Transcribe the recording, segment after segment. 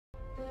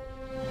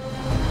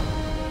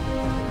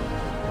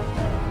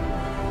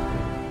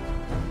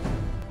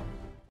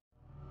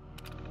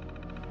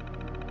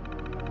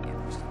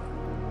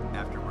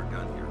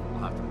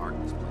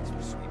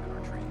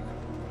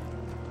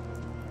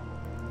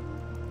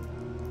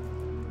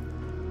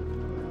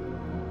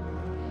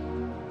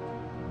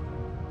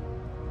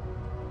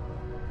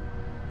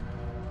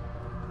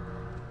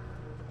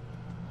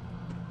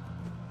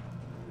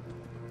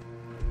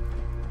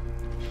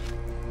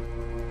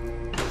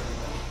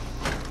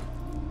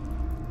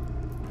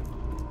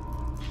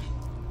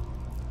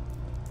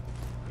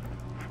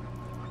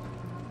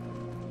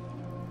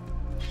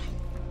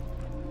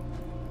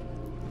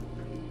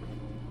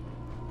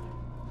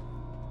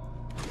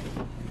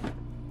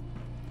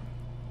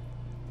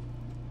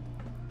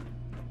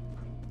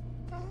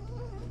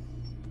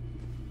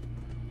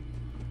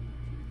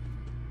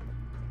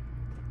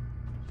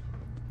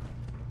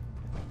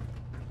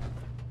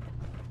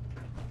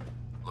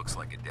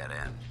Looks like a dead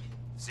end.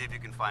 See if you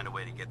can find a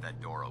way to get that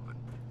door open.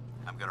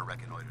 I'm gonna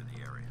reconnoiter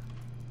the area.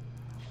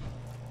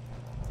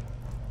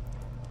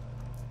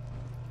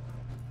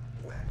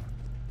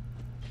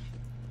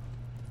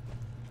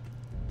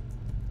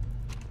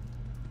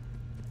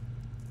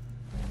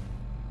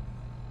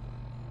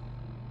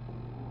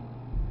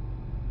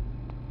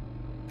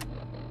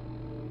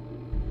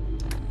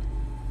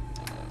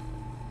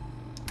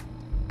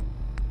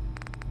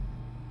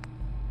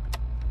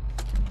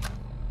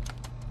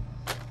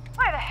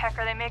 Why the heck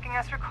are they making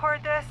us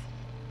record this?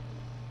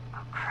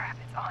 Oh crap,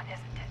 it's on, isn't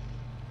it?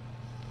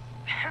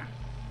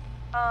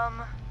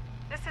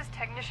 This is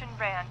Technician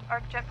Rand,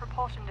 ArcJet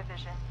Propulsion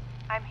Division.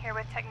 I'm here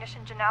with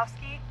Technician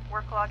Janowski,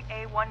 work log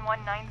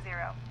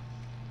A1190.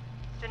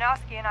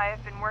 Janowski and I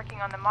have been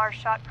working on the Mars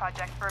Shot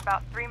project for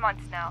about 3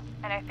 months now,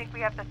 and I think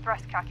we have the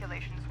thrust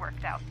calculations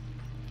worked out.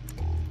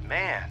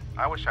 Man,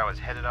 I wish I was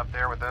headed up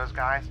there with those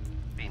guys.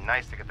 Be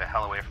nice to get the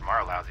hell away from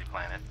our lousy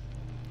planet.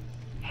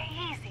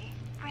 Hey, easy.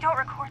 If we don't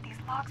record these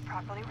logs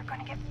properly, we're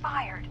gonna get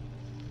fired.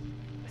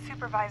 The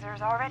supervisor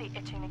is already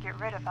itching to get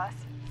rid of us,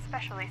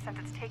 especially since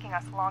it's taking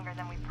us longer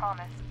than we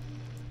promised.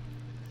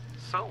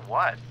 So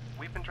what?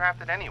 We've been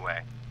drafted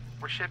anyway.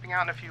 We're shipping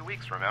out in a few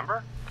weeks,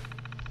 remember?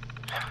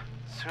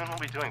 Soon we'll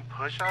be doing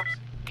push-ups,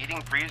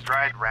 eating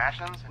freeze-dried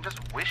rations, and just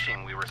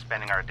wishing we were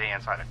spending our day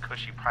inside a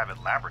cushy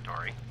private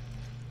laboratory.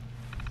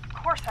 Of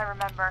course I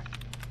remember.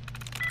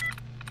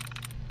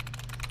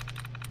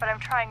 But I'm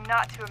trying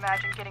not to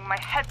imagine getting my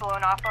head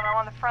blown off when I'm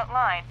on the front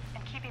line,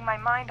 and keeping my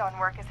mind on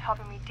work is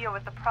helping me deal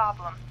with the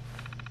problem.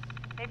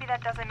 Maybe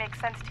that doesn't make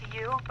sense to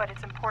you, but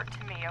it's important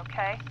to me,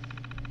 okay?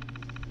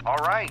 All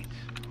right.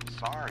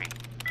 Sorry.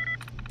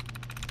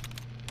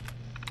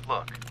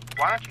 Look,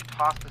 why don't you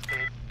toss this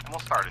tape and we'll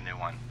start a new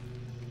one.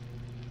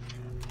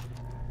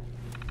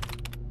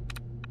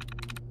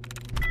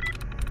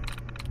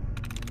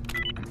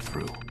 I'm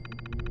through.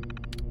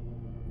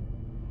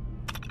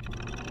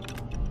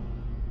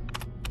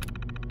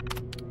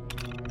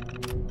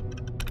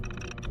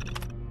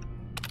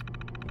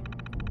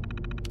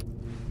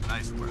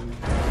 Nice work.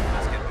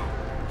 Let's get moving.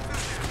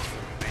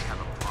 We may have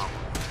a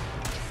problem.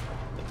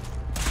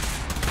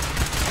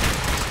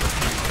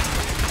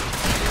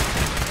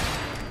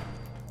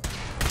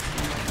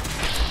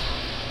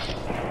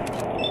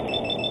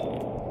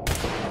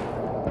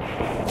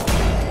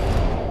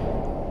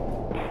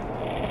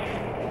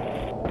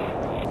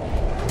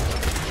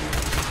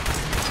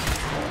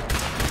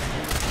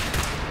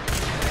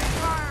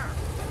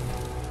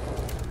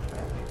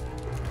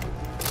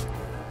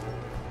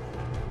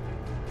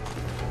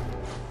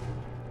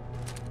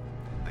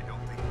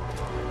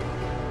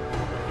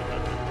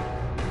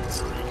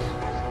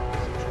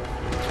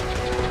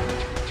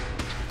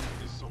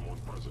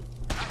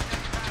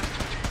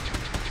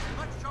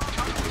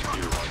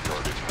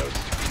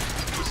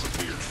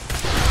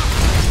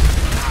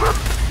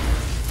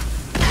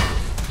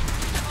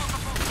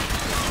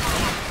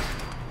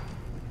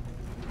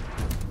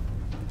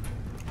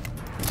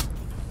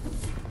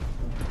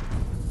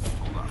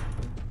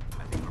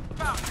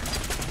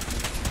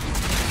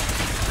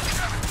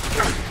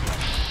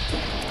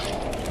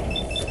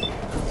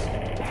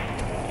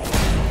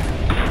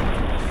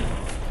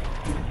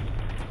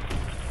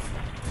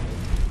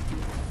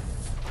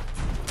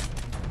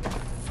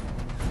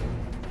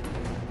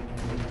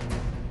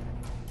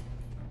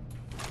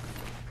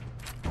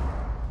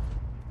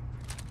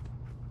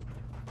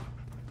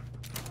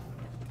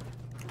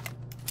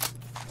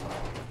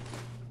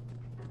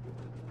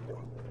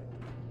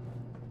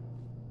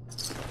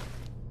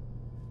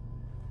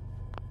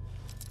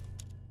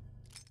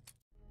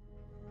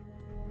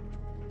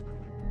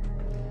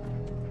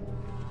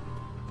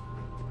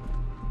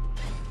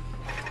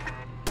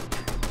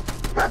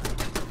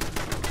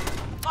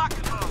 Lock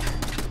and load.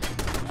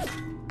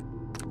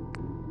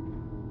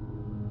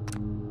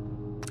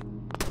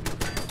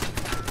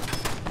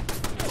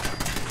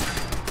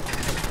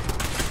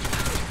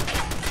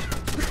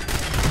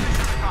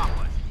 Mission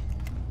accomplished.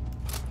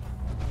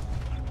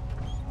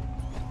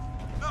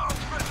 No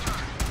prisoner.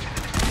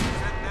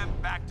 Send them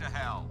back to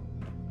hell.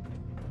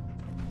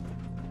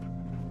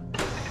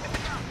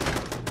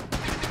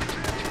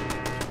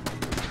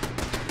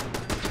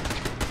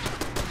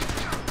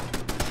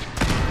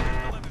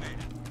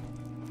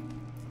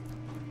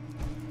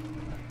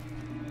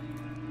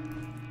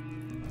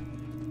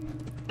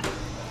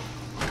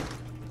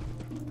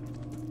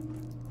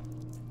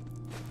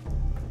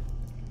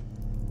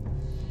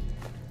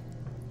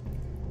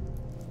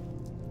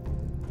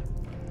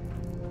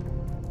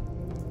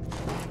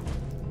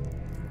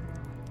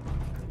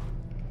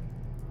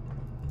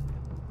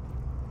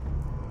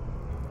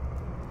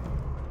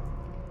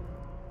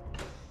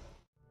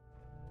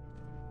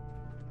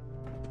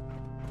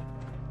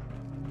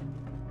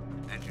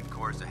 Engine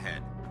course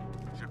ahead.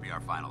 Should be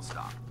our final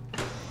stop.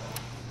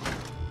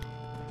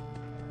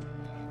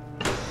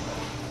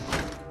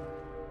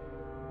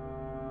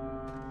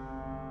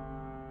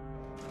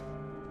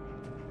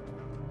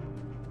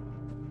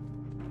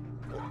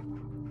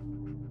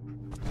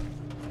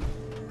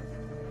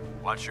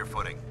 Watch your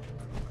footing.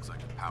 Looks like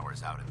the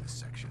power's out in this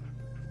section.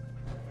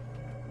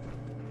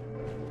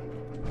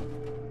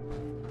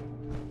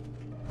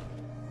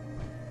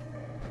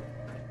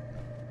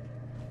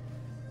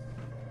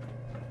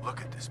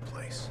 Look at this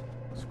place.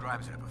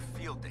 Scribes would have a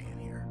field day in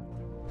here.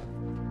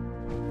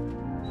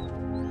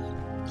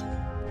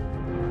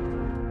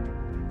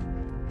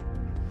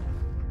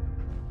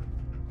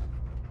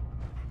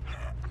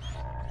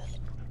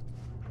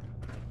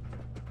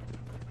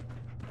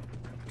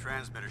 The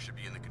transmitter should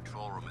be in the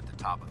control room at the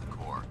top of the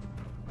core,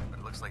 but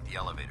it looks like the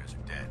elevators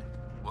are dead.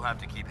 We'll have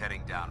to keep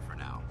heading down for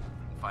now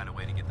and find a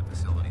way to get the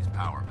facility's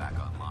power back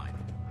online.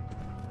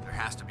 There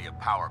has to be a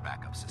power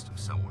backup system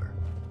somewhere.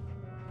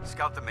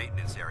 Scout the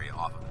maintenance area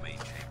off of the main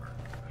chamber.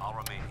 I'll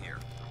remain here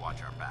and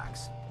watch our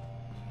backs.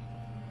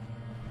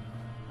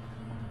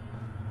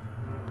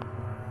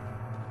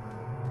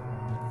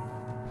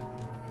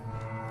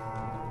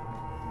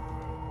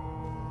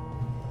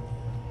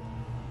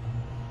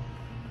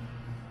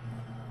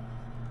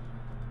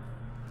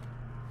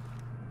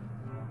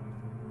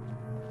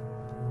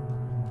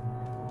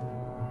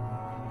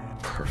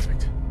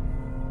 Perfect.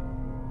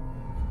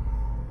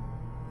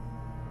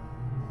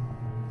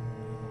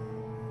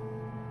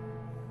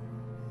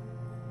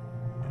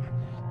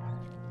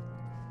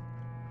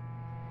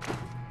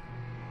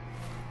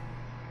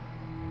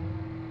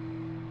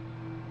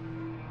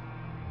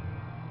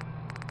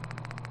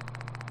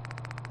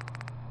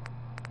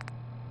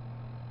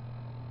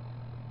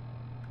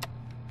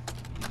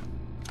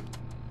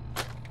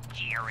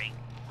 Jeering,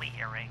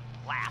 leering,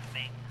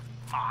 laughing,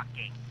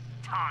 mocking,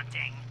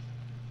 taunting.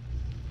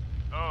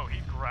 Oh, he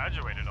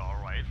graduated all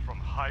right from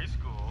high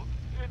school.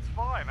 It's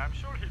fine, I'm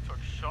sure he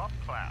took shop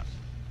class.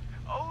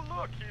 Oh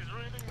look, he's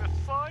reading the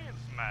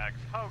science mags.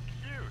 How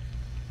cute.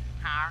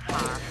 Har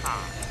har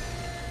har.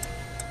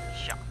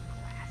 Shop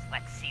class.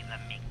 Let's see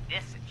them make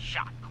this in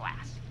shop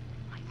class.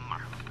 My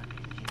marvel of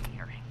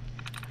engineering.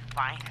 The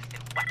finest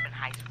in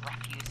weaponized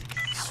refuse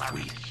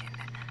acceleration.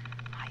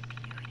 My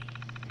beauty.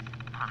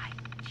 My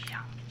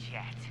junk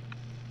jet.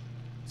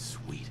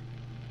 Sweet.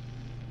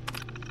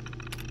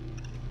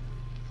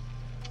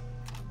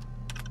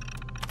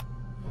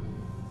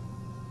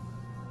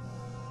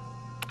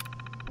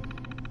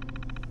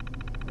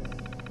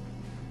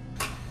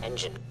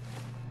 Engine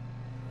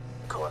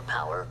core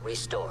power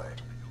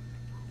restored.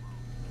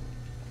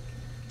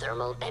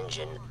 Thermal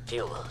engine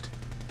fueled,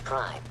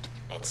 primed,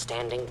 and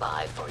standing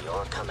by for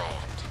your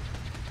command.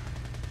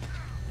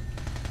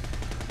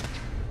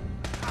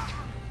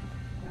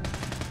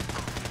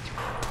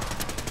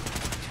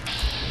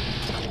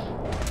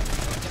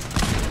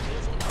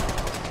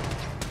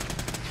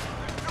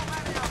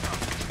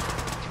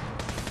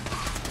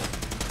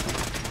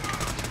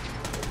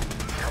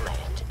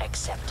 Command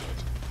accepted.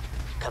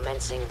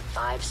 Commencing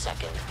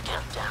 5-second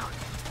countdown.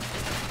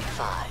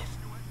 5,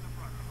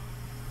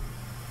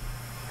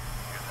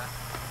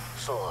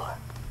 4,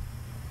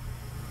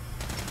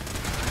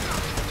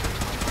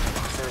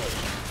 3,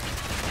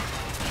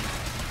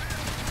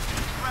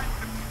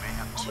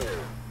 2,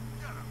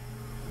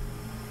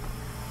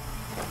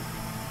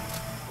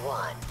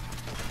 1.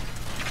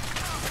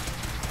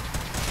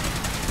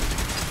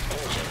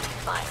 Engine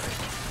firing.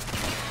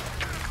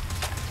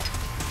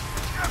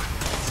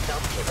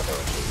 Stealth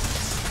capabilities.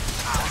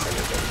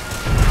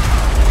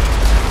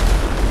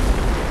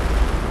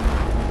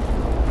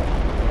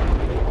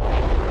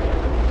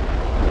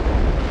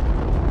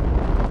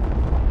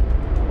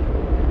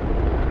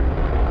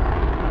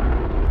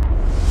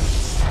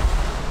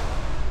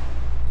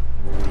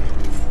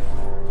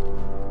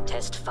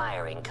 Test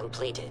firing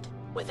completed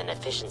with an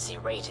efficiency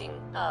rating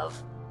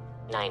of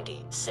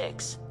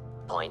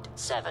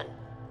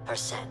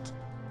 96.7%.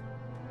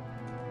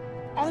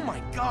 Oh my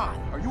god!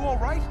 Are you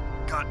alright?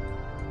 Got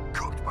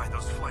cooked by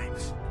those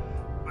flames.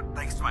 But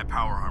thanks to my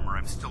power armor,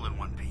 I'm still in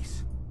one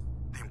piece.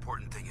 The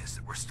important thing is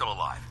that we're still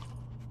alive.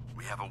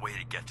 We have a way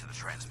to get to the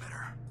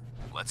transmitter.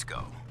 Let's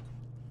go.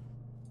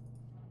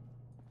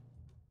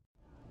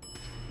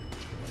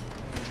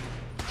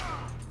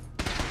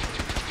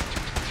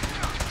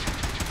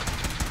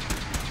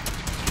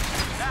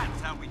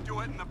 That's how we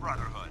do it in the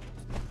Brotherhood.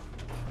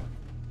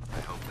 I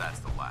hope that's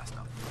the last of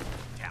them.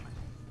 Damn it.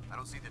 I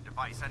don't see the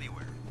device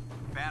anywhere.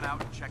 Fan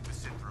out and check the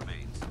synth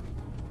remains.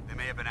 They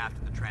may have been after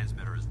the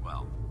transmitter as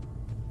well.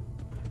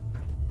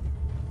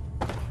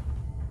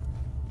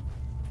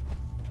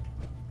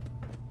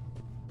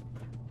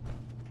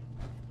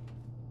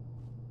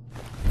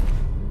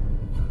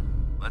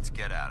 Let's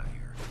get out of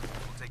here.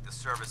 We'll take the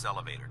service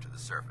elevator to the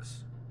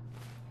surface.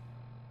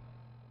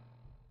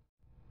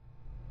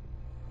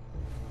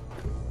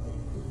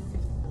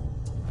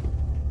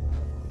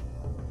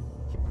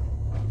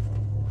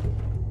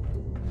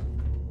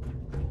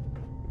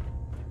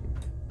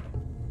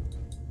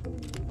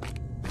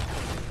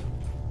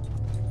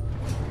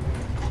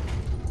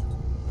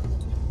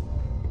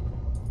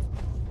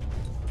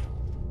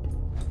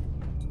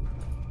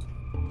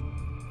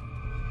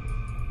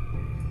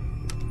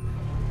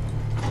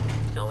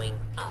 Going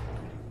up.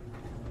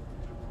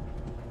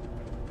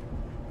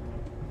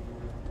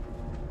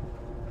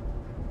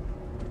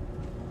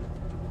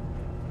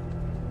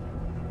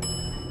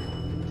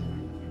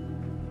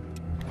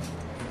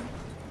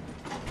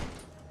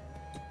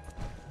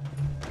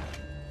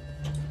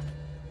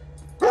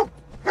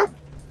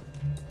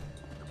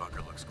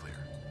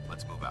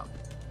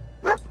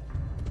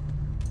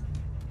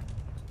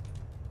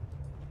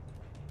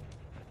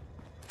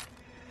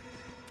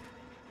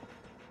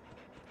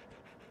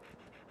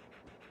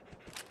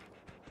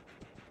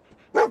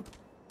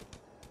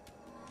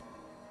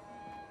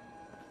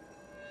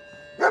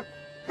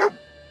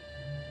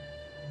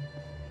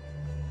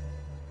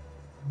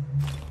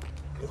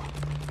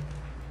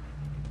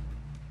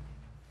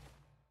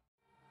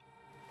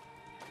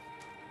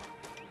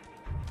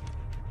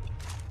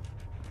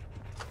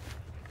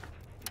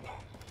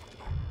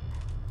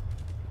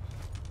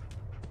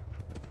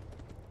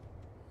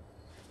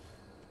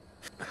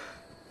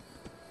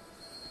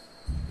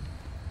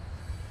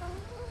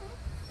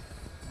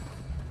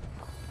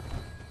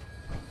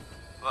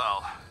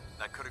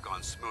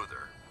 gone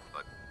smoother,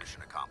 but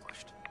mission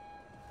accomplished.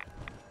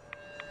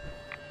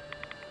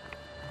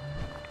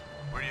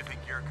 Where do you think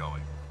you're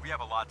going? We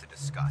have a lot to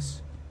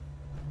discuss.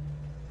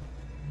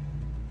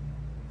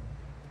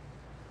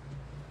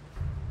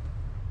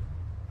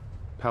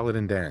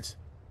 Paladin dance.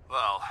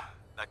 Well,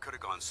 that could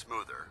have gone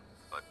smoother,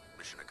 but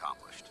mission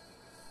accomplished.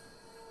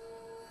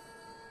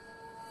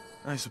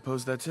 I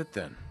suppose that's it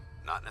then.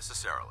 Not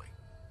necessarily.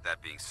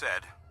 That being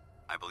said,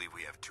 I believe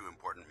we have two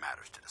important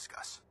matters to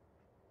discuss.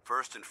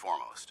 First and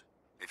foremost,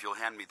 if you'll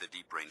hand me the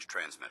deep-range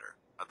transmitter,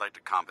 I'd like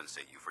to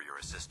compensate you for your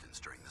assistance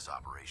during this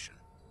operation.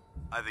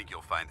 I think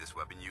you'll find this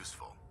weapon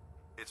useful.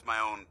 It's my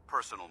own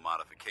personal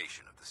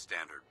modification of the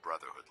standard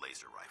Brotherhood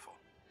laser rifle.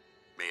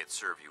 May it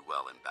serve you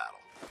well in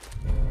battle.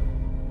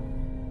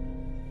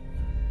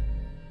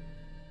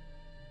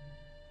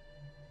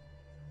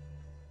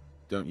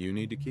 Don't you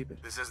need to keep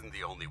it? This isn't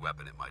the only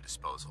weapon at my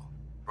disposal.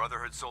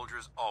 Brotherhood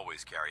soldiers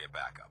always carry a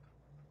backup.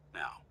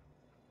 Now,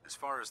 as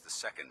far as the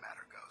second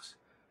matter goes,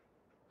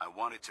 I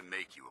wanted to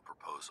make you a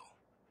proposal.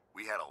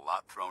 We had a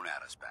lot thrown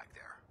at us back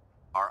there.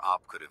 Our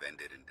op could have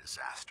ended in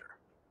disaster,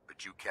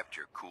 but you kept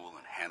your cool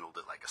and handled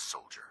it like a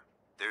soldier.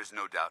 There's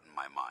no doubt in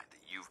my mind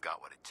that you've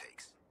got what it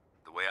takes.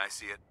 The way I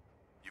see it,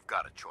 you've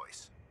got a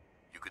choice.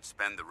 You could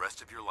spend the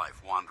rest of your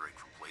life wandering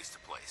from place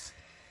to place,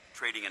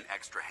 trading an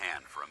extra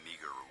hand for a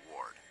meager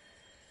reward.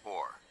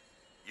 Or,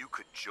 you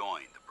could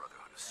join the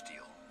Brotherhood of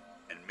Steel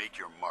and make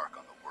your mark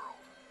on the world.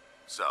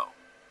 So,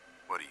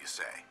 what do you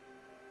say?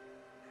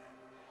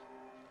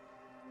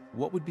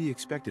 What would be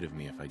expected of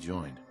me if I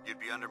joined? You'd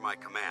be under my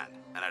command,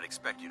 and I'd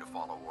expect you to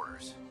follow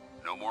orders.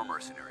 No more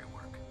mercenary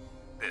work.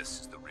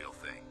 This is the real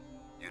thing.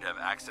 You'd have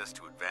access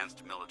to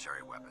advanced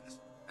military weapons,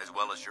 as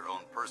well as your own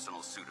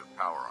personal suit of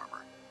power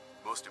armor.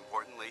 Most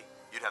importantly,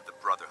 you'd have the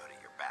Brotherhood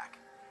at your back,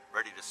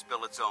 ready to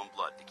spill its own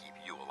blood to keep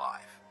you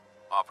alive.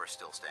 Offer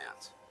still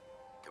stands.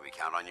 Can we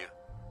count on you?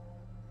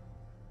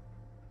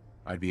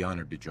 I'd be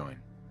honored to join.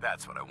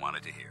 That's what I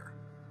wanted to hear.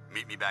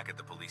 Meet me back at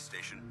the police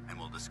station, and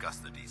we'll discuss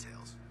the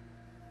details.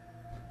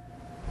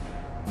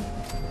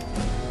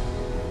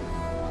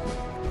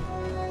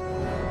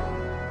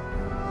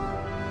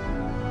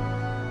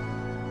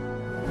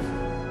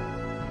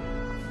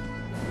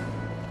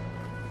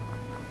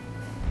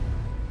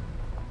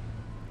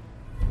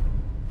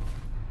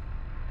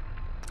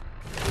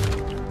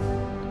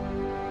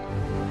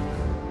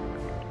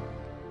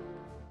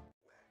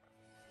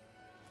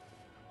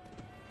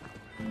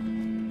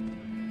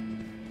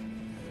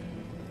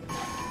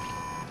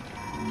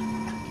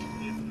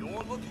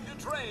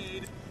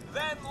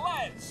 Then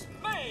let's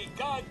make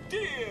a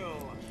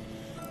deal!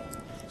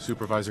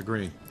 Supervisor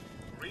Green.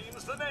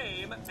 Green's the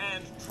name,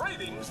 and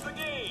trading's the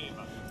game.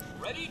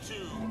 Ready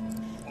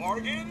to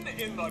bargain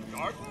in the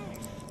garden?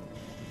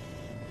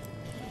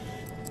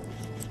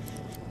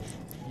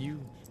 You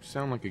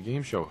sound like a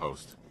game show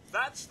host.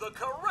 That's the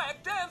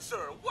correct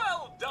answer!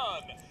 Well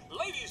done!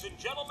 Ladies and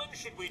gentlemen,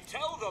 should we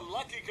tell the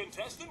lucky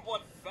contestant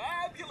what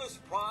fabulous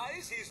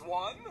prize he's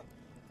won?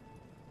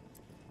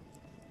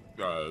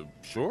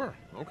 Sure.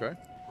 Okay.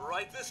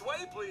 Right this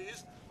way,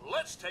 please.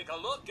 Let's take a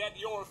look at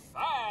your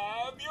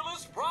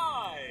fabulous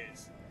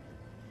prize.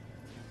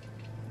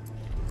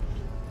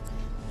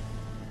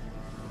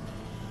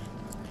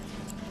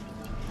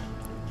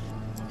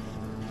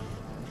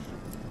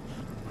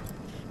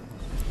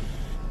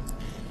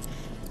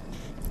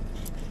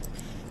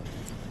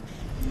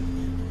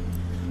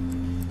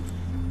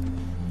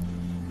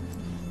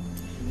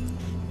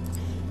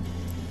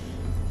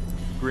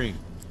 Green.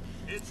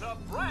 It's a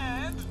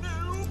brand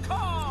new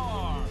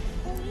car!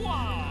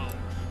 Wow!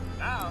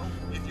 Now,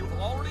 if you've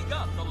already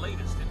got the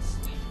latest in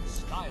sleek,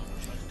 stylish,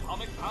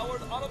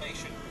 atomic-powered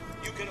automation,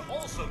 you can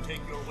also take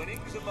your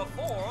winnings in the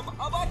form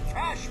of a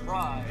cash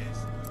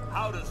prize.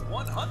 How does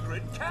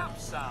 100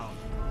 caps sound?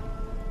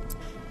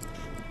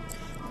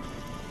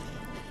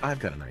 I've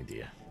got an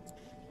idea.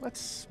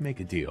 Let's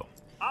make a deal.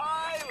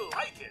 I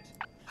like it!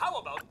 How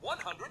about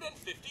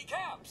 150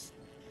 caps?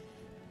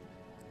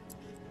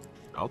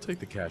 I'll take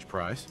the cash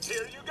prize.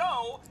 Here you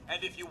go!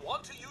 And if you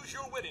want to use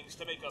your winnings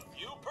to make a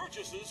few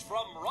purchases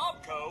from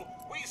Robco,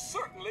 we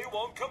certainly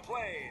won't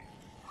complain.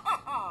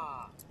 Ha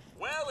ha!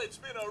 Well, it's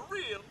been a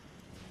real...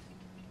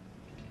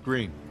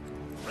 Green.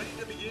 Ready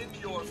to begin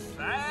your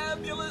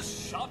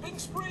fabulous shopping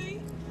spree?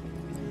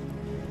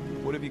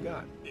 What have you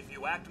got? If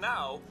you act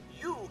now,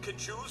 you can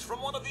choose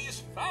from one of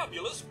these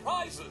fabulous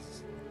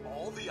prizes.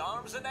 All the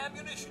arms and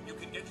ammunition you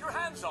can get your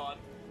hands on,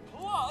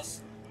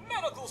 plus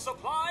medical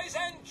supplies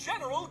and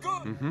general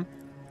goods. Mm-hmm.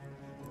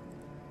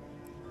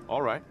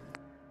 All right.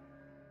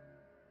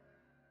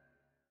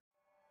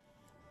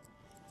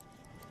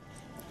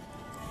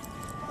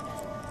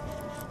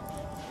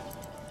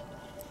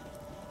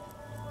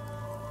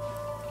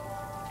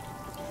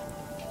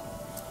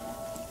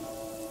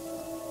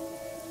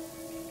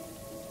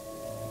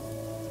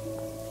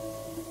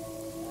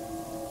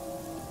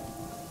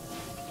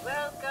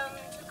 Welcome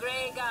to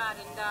Grey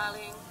Garden,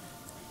 darling.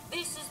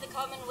 This is the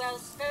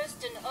Commonwealth's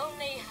first and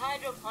only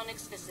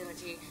hydroponics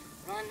facility,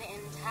 run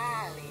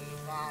entirely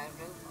by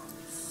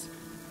robots.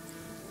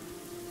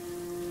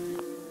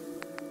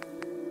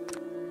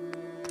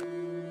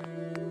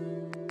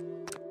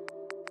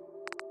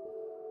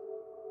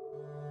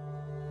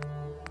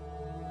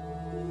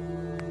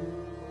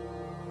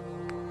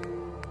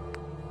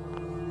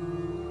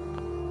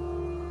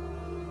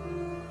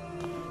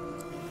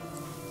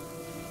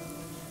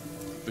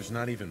 There's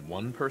not even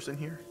one person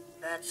here?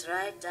 That's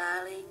right,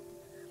 darling.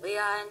 We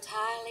are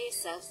entirely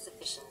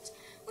self-sufficient,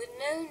 with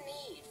no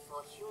need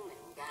for human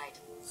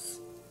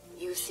guidance.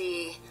 You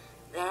see,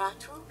 there are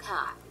two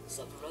kinds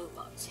of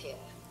robots here.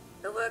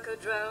 The worker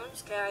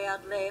drones carry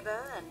out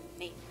labor and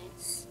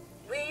maintenance.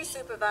 We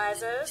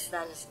supervisors,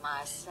 that is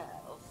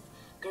myself,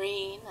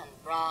 Green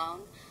and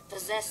Brown,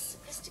 possess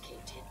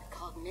sophisticated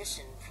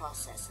cognition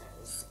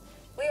processors.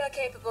 We are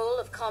capable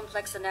of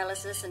complex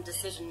analysis and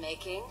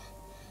decision-making,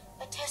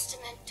 a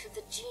testament to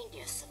the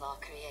genius of our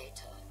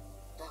creator,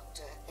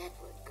 Dr.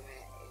 Edward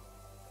Gray.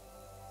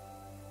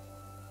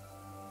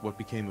 What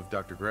became of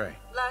Dr. Gray?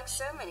 Like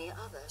so many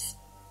others,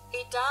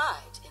 he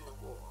died in the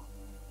war.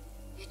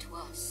 It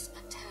was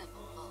a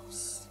terrible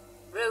loss.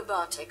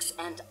 Robotics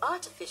and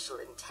artificial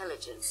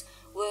intelligence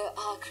were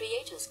our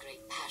creator's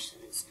great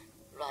passions,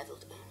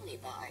 rivaled only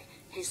by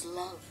his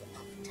love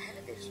of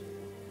television.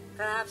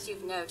 Perhaps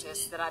you've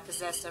noticed that I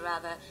possess a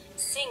rather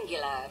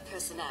singular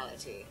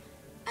personality,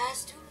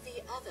 as do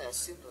the other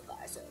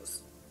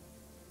supervisors.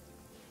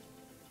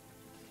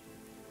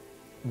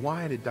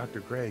 Why did Dr.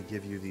 Gray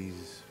give you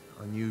these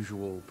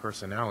unusual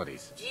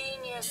personalities?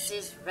 Genius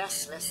is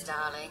restless,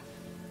 darling.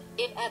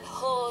 It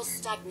abhors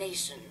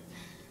stagnation.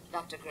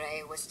 Dr.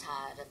 Gray was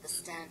tired of the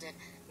standard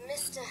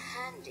Mr.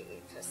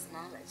 Handy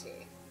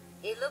personality.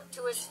 He looked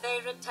to his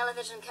favorite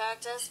television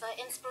characters for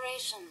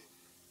inspiration,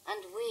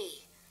 and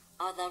we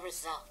are the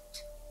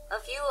result. A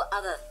few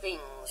other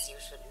things you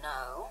should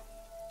know.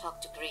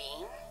 Talk to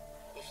Green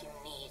if you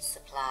need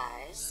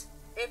supplies.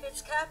 If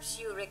it's caps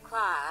you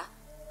require,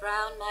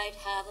 Brown might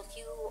have a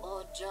few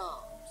odd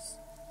jobs.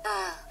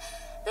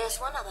 There's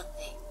one other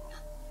thing.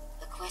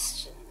 A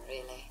question,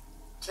 really.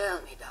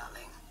 Tell me,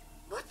 darling,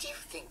 what do you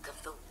think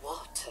of the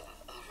water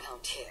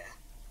around here?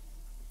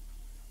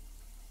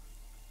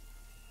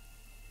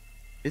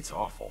 It's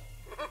awful.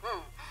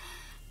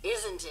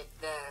 Isn't it,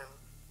 though?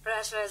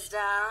 Pressure's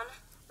down,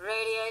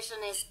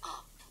 radiation is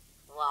up.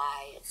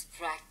 Why, it's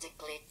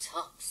practically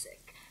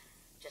toxic.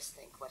 Just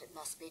think what it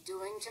must be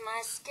doing to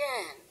my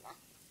skin.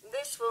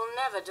 This will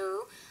never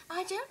do.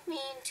 I don't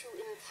mean to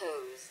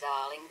impose,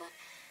 darling, but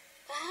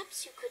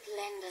perhaps you could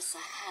lend us a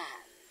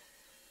hand.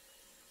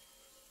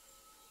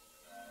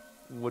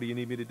 What do you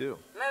need me to do?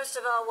 Most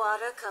of our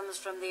water comes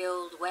from the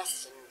old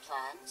Western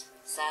plant,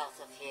 south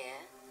of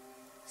here.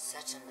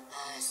 Such an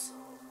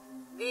eyesore.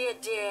 Be a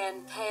dear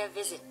and pay a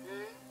visit,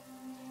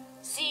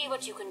 See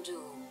what you can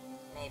do.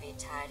 Maybe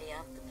tidy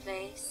up the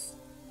place.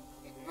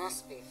 It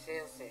must be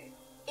filthy.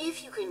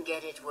 If you can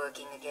get it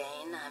working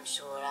again, I'm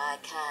sure I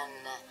can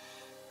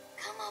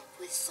come up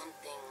with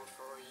something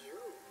for you.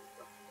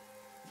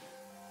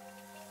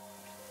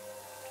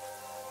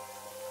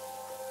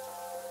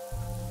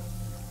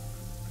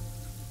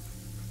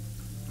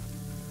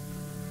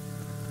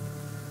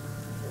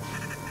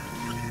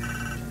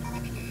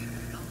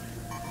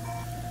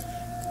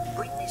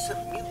 Bring me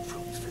some new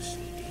fruits for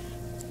seeding,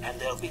 and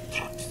there'll be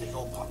caps in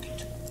your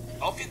pocket.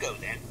 Off you go,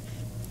 then.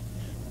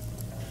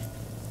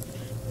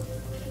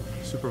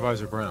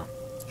 Supervisor Brown.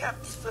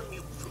 Caps for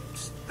new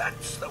fruits.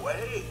 That's the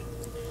way.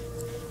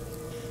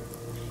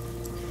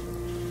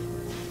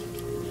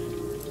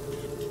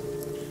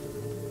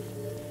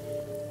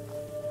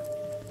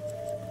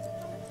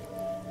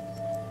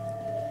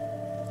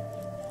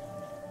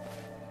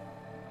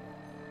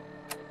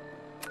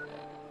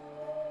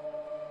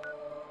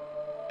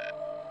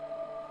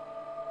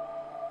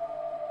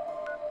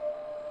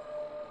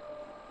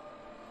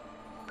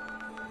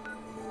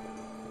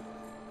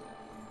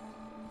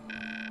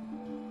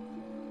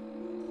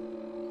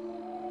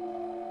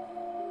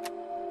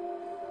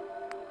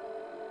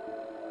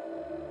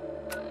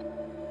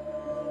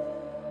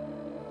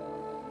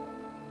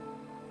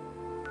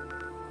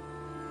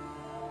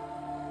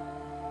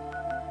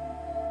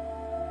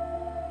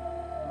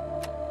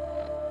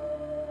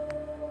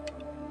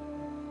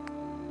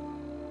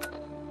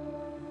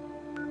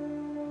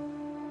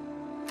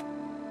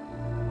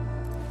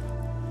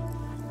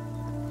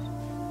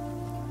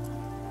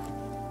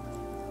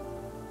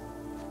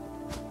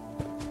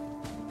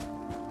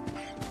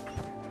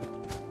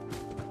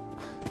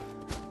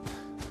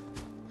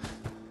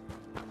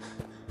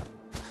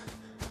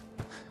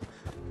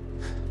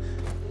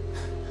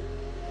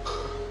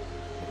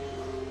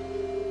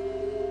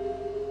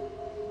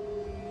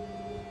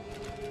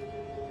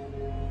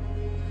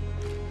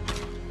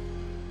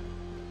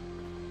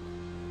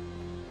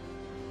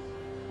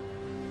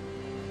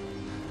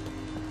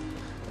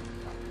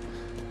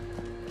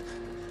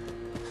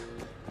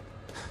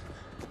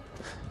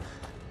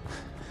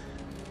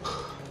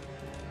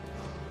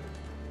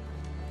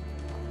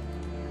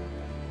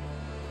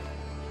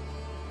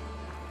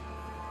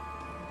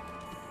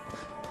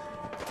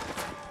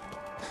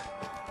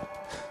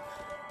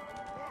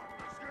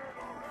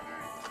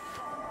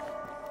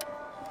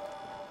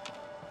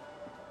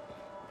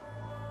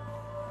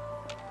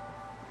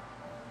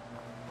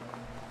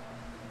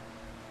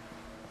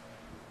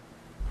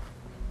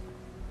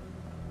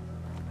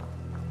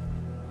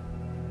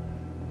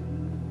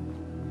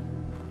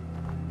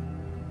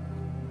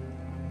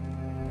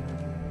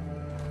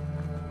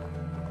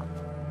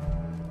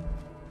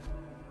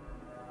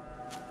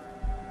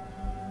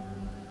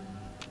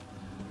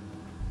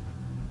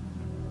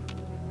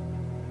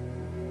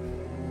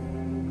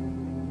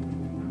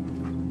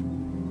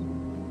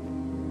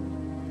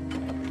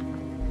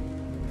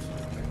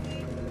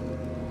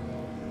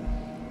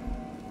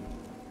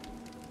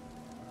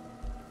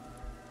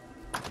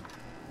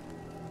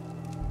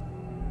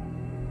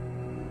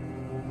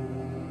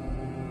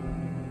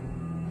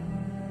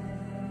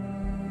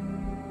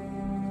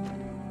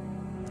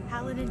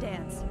 Paladin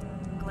Dance.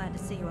 Glad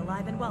to see you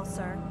alive and well,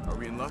 sir. Are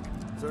we in luck,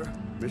 sir?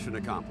 Mission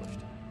accomplished.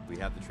 We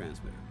have the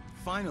transmitter.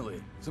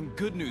 Finally, some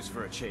good news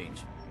for a change.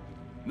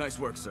 Nice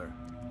work, sir.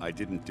 I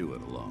didn't do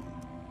it alone.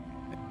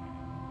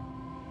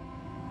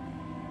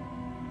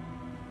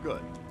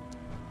 Good.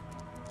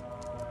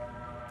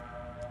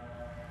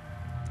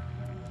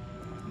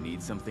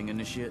 Need something,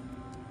 Initiate?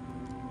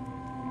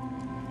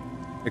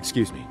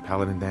 Excuse me,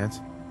 Paladin Dance?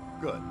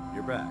 Good,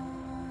 you're back.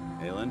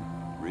 Aylin,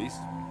 Reese,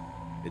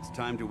 it's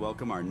time to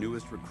welcome our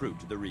newest recruit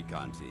to the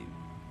recon team.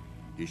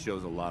 He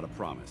shows a lot of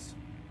promise,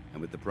 and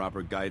with the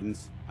proper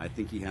guidance, I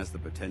think he has the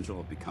potential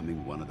of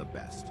becoming one of the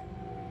best.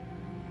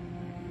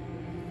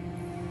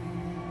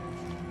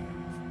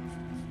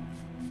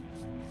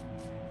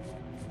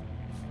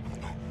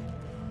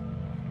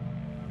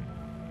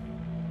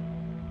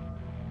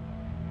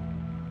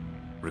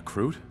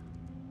 Recruit?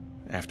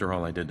 After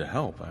all I did to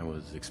help, I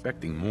was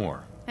expecting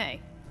more. Hey,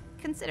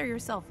 consider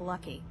yourself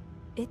lucky.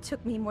 It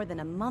took me more than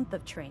a month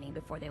of training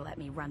before they let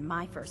me run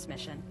my first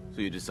mission.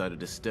 So you decided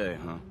to stay,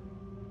 huh?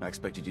 I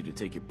expected you to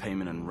take your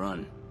payment and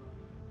run.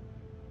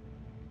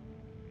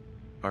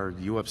 Are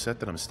you upset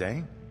that I'm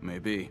staying?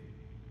 Maybe.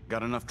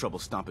 Got enough trouble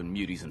stomping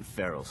muties and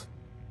ferals.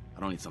 I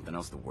don't need something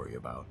else to worry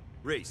about.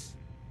 Reese,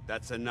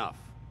 that's enough.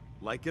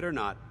 Like it or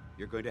not,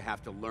 you're going to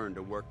have to learn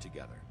to work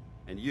together.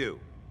 And you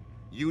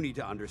need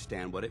to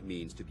understand what it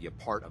means to be a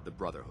part of the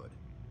Brotherhood.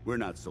 We're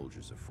not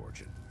soldiers of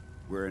fortune.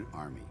 We're an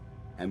army,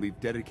 and we've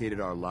dedicated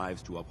our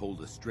lives to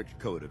uphold a strict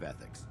code of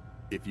ethics.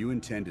 If you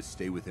intend to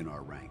stay within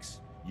our ranks,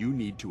 you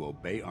need to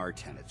obey our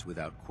tenets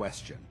without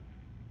question.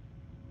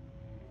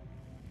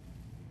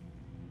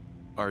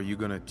 Are you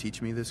gonna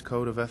teach me this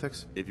code of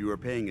ethics? If you were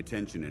paying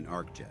attention in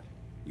ArcJet,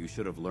 you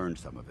should have learned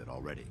some of it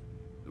already.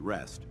 The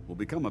rest will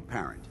become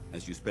apparent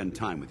as you spend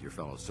time with your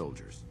fellow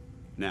soldiers.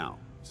 Now,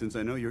 since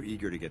I know you're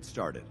eager to get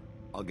started,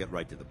 I'll get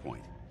right to the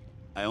point.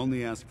 I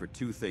only ask for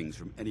two things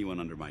from anyone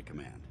under my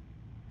command: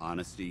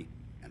 honesty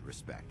and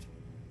respect.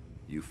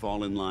 You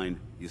fall in line,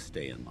 you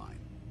stay in line.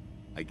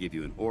 I give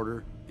you an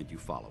order, and you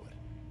follow it.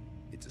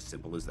 It's as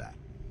simple as that.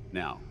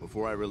 Now,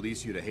 before I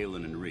release you to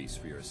Halen and Reese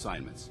for your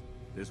assignments,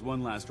 there's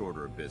one last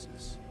order of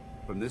business.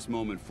 From this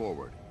moment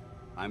forward,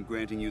 I'm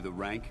granting you the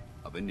rank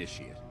of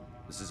Initiate.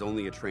 This is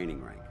only a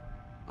training rank.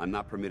 I'm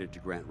not permitted to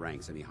grant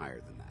ranks any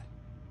higher than that.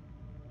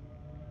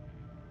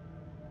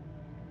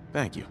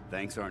 Thank you.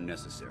 Thanks aren't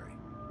necessary.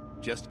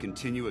 Just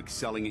continue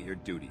excelling at your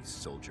duties,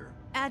 soldier.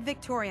 Ad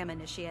Victoriam,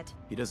 Initiate.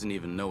 He doesn't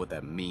even know what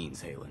that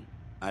means, Halen.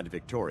 Ad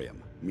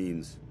Victoriam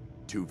means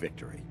to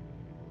victory.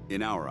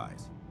 In our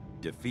eyes,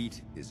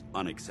 defeat is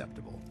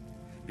unacceptable,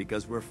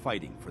 because we're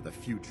fighting for the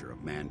future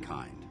of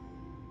mankind.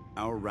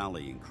 Our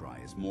rallying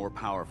cry is more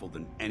powerful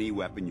than any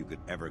weapon you could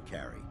ever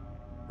carry.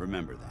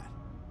 Remember that.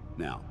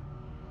 Now,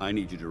 I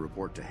need you to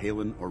report to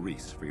Halen or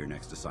Reese for your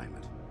next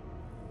assignment.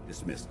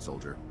 Dismissed,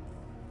 soldier.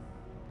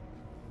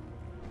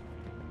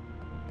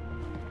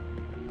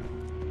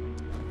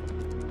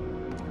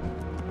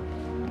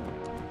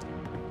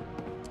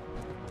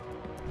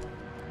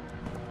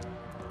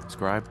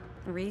 Scribe?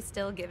 Reese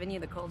still giving you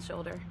the cold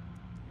shoulder?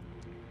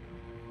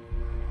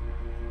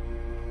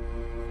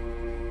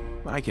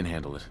 I can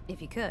handle it.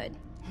 If you could,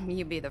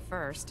 you'd be the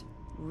first.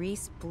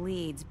 Reese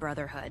bleeds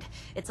brotherhood.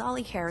 It's all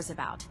he cares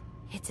about.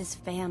 It's his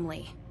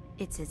family.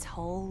 It's his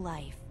whole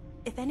life.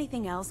 If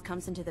anything else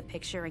comes into the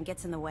picture and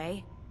gets in the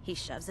way, he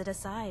shoves it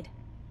aside.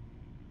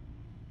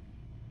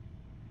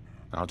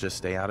 I'll just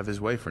stay out of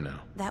his way for now.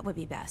 That would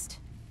be best.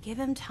 Give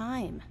him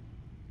time.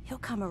 He'll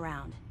come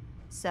around.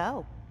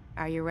 So,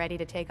 are you ready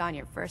to take on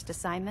your first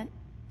assignment?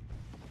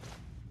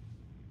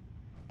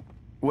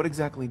 What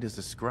exactly does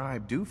the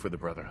scribe do for the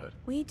Brotherhood?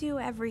 We do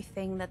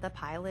everything that the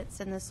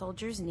pilots and the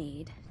soldiers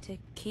need to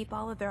keep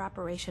all of their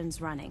operations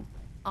running.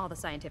 All the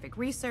scientific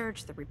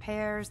research, the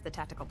repairs, the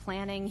tactical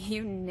planning,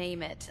 you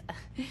name it.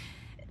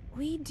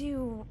 We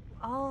do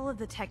all of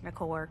the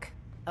technical work.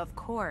 Of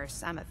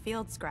course, I'm a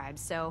field scribe,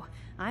 so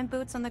I'm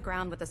boots on the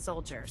ground with the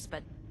soldiers,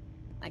 but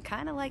I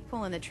kinda like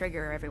pulling the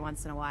trigger every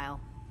once in a while.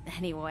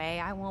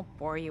 Anyway, I won't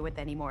bore you with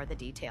any more of the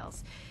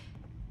details.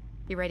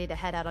 You ready to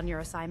head out on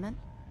your assignment?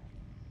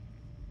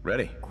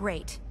 Ready.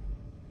 Great.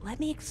 Let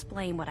me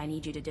explain what I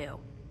need you to do.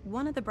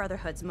 One of the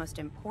Brotherhood's most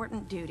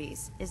important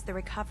duties is the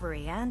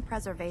recovery and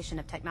preservation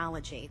of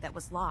technology that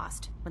was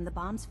lost when the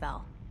bombs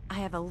fell. I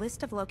have a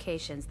list of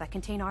locations that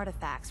contain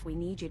artifacts we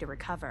need you to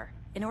recover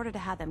in order to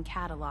have them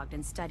cataloged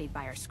and studied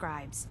by our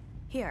scribes.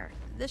 Here,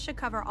 this should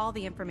cover all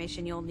the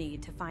information you'll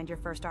need to find your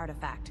first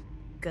artifact.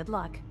 Good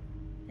luck,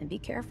 and be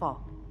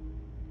careful.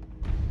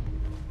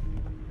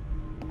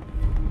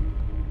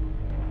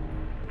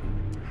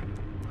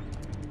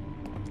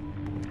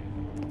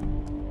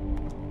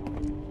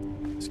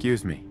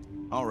 Excuse me.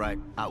 All right,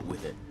 out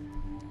with it.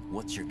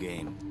 What's your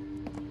game?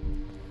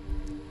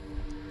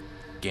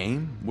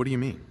 Game? What do you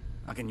mean?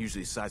 I can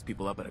usually size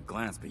people up at a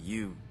glance, but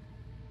you're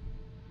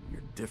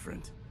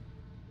different.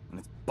 And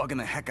it's bugging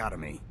the heck out of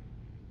me.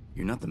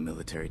 You're not the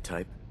military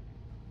type.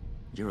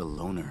 You're a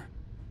loner.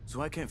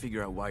 So I can't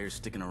figure out why you're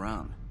sticking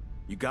around.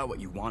 You got what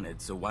you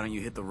wanted, so why don't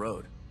you hit the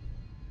road?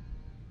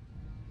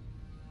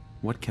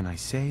 What can I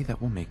say that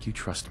will make you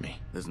trust me?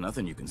 There's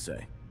nothing you can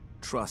say.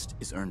 Trust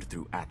is earned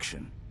through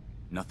action.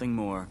 Nothing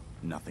more,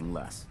 nothing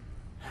less.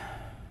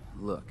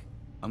 Look,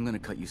 I'm gonna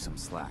cut you some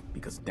slack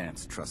because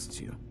Dance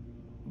trusts you.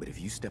 But if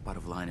you step out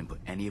of line and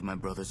put any of my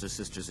brothers or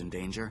sisters in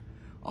danger,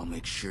 I'll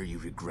make sure you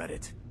regret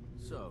it.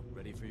 So,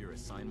 ready for your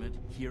assignment,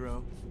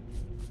 hero?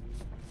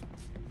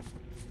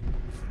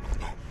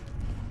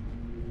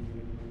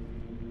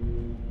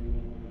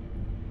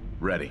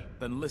 Ready.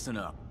 Then listen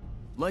up.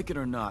 Like it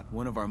or not,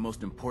 one of our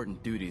most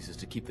important duties is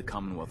to keep the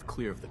Commonwealth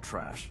clear of the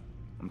trash.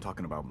 I'm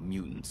talking about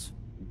mutants,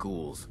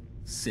 ghouls,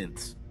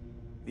 synths.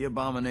 The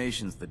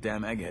abominations the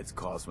damn eggheads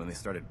caused when they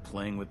started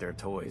playing with their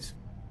toys.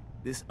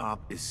 This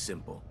op is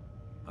simple.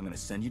 I'm gonna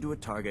send you to a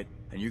target,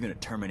 and you're gonna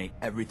terminate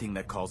everything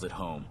that calls it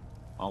home.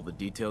 All the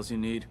details you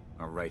need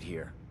are right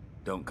here.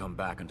 Don't come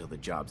back until the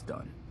job's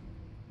done.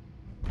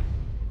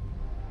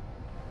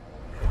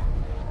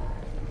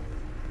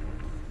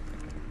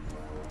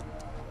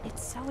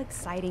 It's so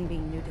exciting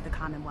being new to the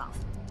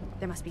Commonwealth.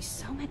 There must be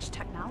so much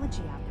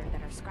technology out there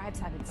that our scribes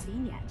haven't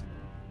seen yet.